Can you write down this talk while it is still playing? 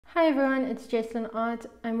Hi everyone, it's Jess and Art.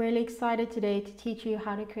 I'm really excited today to teach you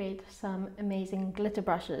how to create some amazing glitter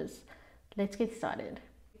brushes. Let's get started.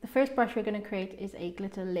 The first brush we're going to create is a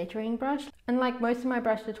glitter lettering brush. Unlike most of my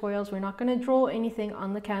brush tutorials, we're not going to draw anything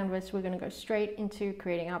on the canvas. We're going to go straight into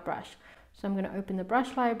creating our brush. So I'm going to open the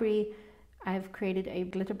brush library. I've created a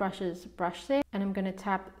glitter brushes brush set and I'm going to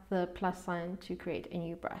tap the plus sign to create a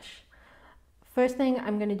new brush. First thing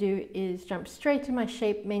I'm going to do is jump straight to my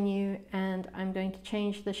shape menu and I'm going to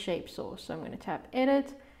change the shape source. So I'm going to tap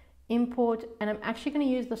edit, import, and I'm actually going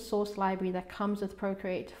to use the source library that comes with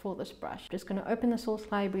Procreate for this brush. Just going to open the source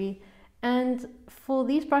library, and for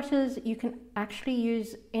these brushes you can actually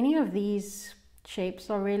use any of these shapes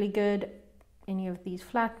are really good, any of these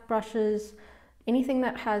flat brushes, anything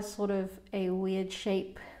that has sort of a weird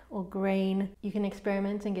shape or grain. You can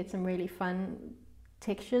experiment and get some really fun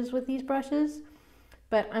textures with these brushes,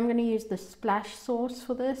 but I'm going to use the splash source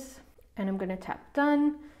for this and I'm going to tap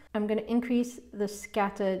done. I'm going to increase the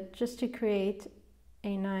scatter just to create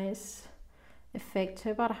a nice effect to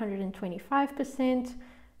about 125%.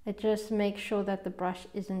 It just makes sure that the brush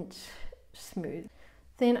isn't smooth.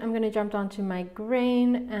 Then I'm going to jump down to my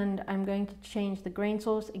grain and I'm going to change the grain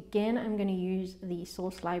source. Again, I'm going to use the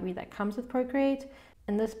source library that comes with Procreate.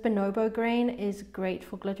 And this bonobo grain is great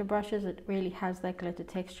for glitter brushes. It really has that glitter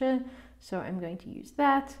texture. So I'm going to use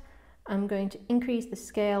that. I'm going to increase the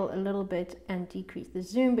scale a little bit and decrease the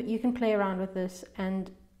zoom, but you can play around with this, and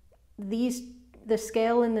the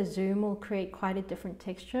scale and the zoom will create quite a different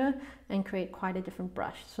texture and create quite a different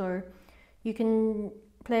brush. So you can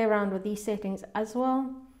play around with these settings as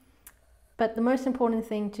well. But the most important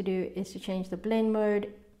thing to do is to change the blend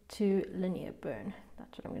mode to linear burn.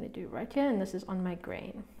 That's what I'm going to do right here, and this is on my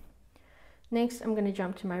grain. Next, I'm going to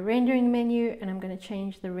jump to my rendering menu and I'm going to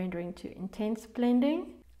change the rendering to intense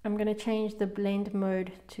blending. I'm going to change the blend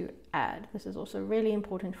mode to add. This is also really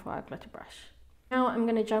important for our glitter brush. Now I'm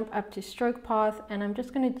going to jump up to stroke path and I'm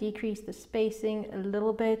just going to decrease the spacing a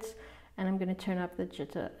little bit, and I'm going to turn up the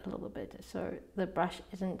jitter a little bit so the brush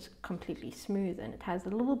isn't completely smooth and it has a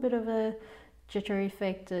little bit of a jitter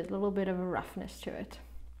effect, a little bit of a roughness to it.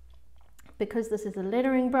 Because this is a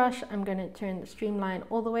lettering brush, I'm going to turn the streamline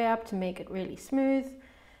all the way up to make it really smooth.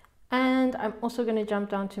 And I'm also going to jump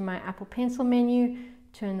down to my Apple Pencil menu,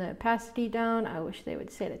 turn the opacity down. I wish they would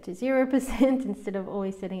set it to 0% instead of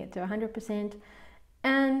always setting it to 100%.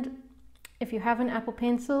 And if you have an Apple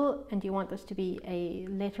Pencil and you want this to be a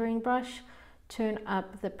lettering brush, turn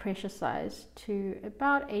up the pressure size to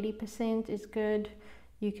about 80% is good.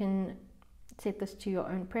 You can set this to your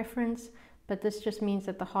own preference. But this just means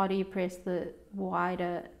that the harder you press, the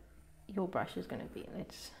wider your brush is going to be.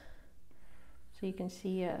 So you can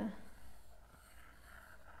see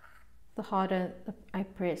the harder I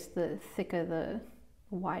press, the thicker, the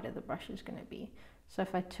wider the brush is going to be. So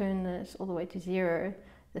if I turn this all the way to 0,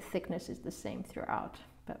 the thickness is the same throughout,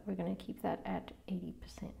 but we're going to keep that at 80%.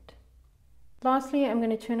 Lastly, I'm going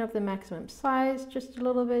to turn up the maximum size just a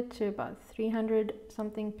little bit to about 300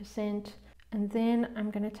 something %, and then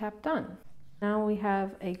I'm going to tap done. Now we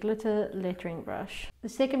have a glitter lettering brush. The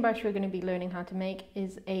second brush we're going to be learning how to make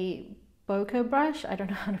is a Bokeh brush. I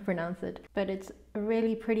don't know how to pronounce it, but it's a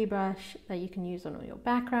really pretty brush that you can use on all your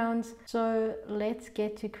backgrounds. So let's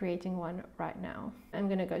get to creating one right now. I'm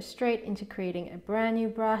going to go straight into creating a brand new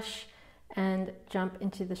brush and jump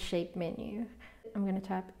into the shape menu. I'm going to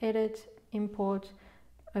tap edit, import,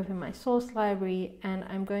 open my source library, and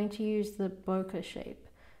I'm going to use the Bokeh shape.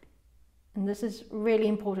 And this is really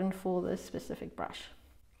important for this specific brush.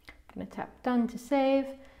 I'm going to tap done to save,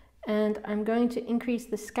 and I'm going to increase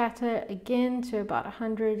the scatter again to about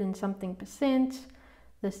 100 and something %.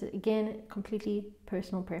 This is again completely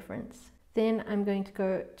personal preference. Then I'm going to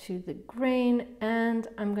go to the grain and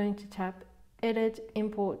I'm going to tap edit,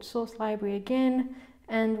 import source library again,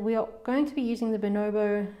 and we are going to be using the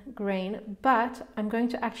bonobo grain, but I'm going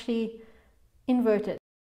to actually invert it.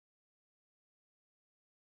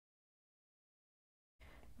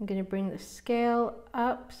 I'm going to bring the scale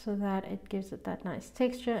up so that it gives it that nice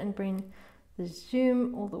texture, and bring the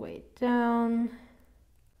zoom all the way down.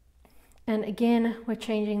 And again, we're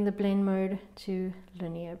changing the blend mode to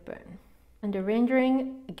linear burn. Under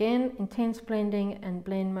rendering, again, intense blending, and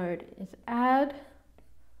blend mode is add.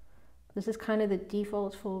 This is kind of the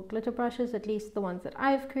default for glitter brushes, at least the ones that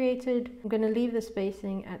I've created. I'm going to leave the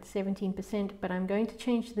spacing at 17%, but I'm going to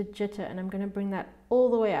change the jitter and I'm going to bring that all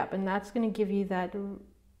the way up, and that's going to give you that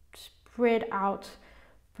spread out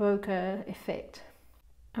bokeh effect.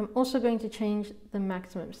 I'm also going to change the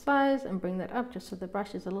maximum size and bring that up just so the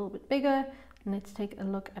brush is a little bit bigger. And let's take a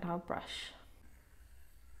look at our brush.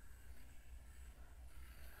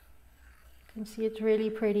 You can see it's really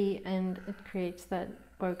pretty and it creates that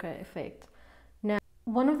bokeh effect. Now,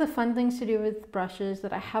 one of the fun things to do with brushes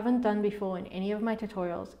that I haven't done before in any of my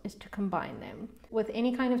tutorials is to combine them. With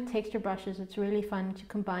any kind of texture brushes, it's really fun to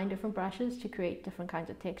combine different brushes to create different kinds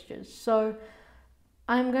of textures. So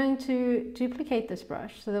I'm going to duplicate this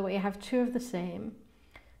brush so that we have two of the same,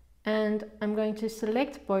 and I'm going to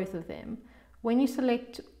select both of them. When you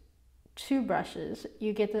select two brushes,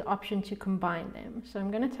 you get the option to combine them. So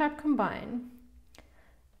I'm going to tap combine,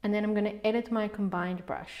 and then I'm going to edit my combined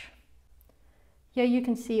brush. Here you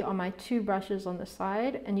can see are my two brushes on the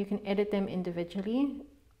side, and you can edit them individually.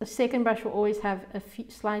 The second brush will always have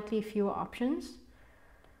slightly fewer options,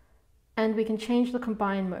 and we can change the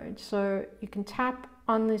combine mode. So you can tap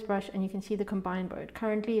on this brush and you can see the combine mode.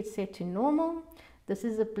 Currently it's set to normal. This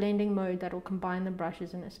is a blending mode that will combine the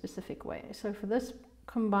brushes in a specific way. So for this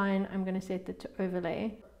combine, I'm going to set it to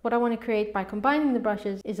overlay. What I want to create by combining the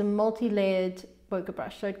brushes is a multi-layered bokeh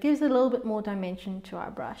brush. So it gives a little bit more dimension to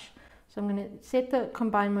our brush. So I'm going to set the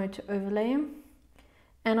combine mode to overlay.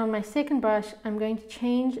 And on my second brush, I'm going to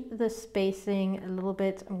change the spacing a little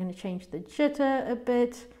bit. I'm going to change the jitter a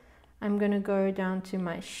bit. I'm going to go down to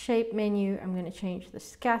my shape menu. I'm going to change the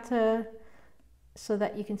scatter so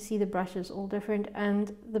that you can see the brushes all different.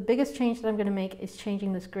 And the biggest change that I'm going to make is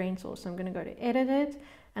changing this grain source. So I'm going to go to edit it,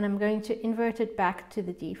 and I'm going to invert it back to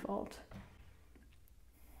the default.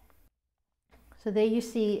 So there you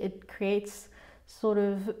see it creates sort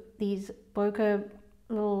of these bokeh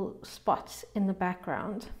little spots in the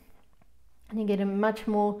background, and you get a much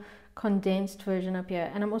more condensed version up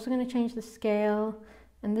here. And I'm also going to change the scale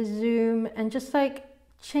and the zoom and just like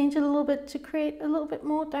change it a little bit to create a little bit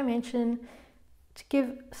more dimension, to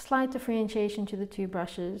give slight differentiation to the two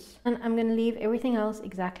brushes. And I'm going to leave everything else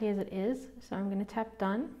exactly as it is. So I'm going to tap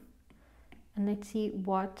done, and let's see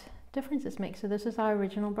what difference this makes. So this is our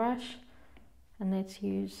original brush, and let's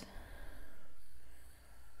use,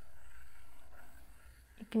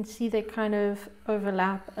 you can see they kind of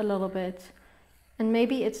overlap a little bit, and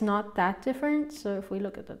maybe it's not that different. So if we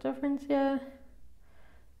look at the difference here,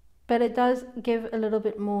 but it does give a little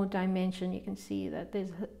bit more dimension. You can see that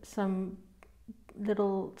there's some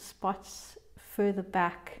little spots further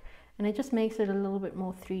back, and it just makes it a little bit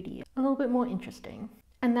more 3D, a little bit more interesting.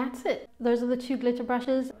 And that's it. Those are the two glitter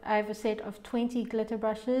brushes. I have a set of 20 glitter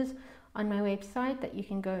brushes on my website that you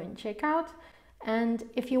can go and check out. And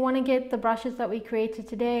if you want to get the brushes that we created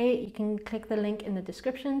today, you can click the link in the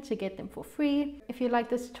description to get them for free. If you like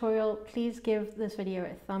this tutorial, please give this video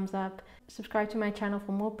a thumbs up, subscribe to my channel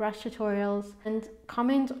for more brush tutorials, and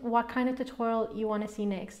comment what kind of tutorial you want to see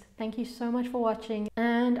next. Thank you so much for watching,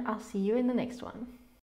 and I'll see you in the next one.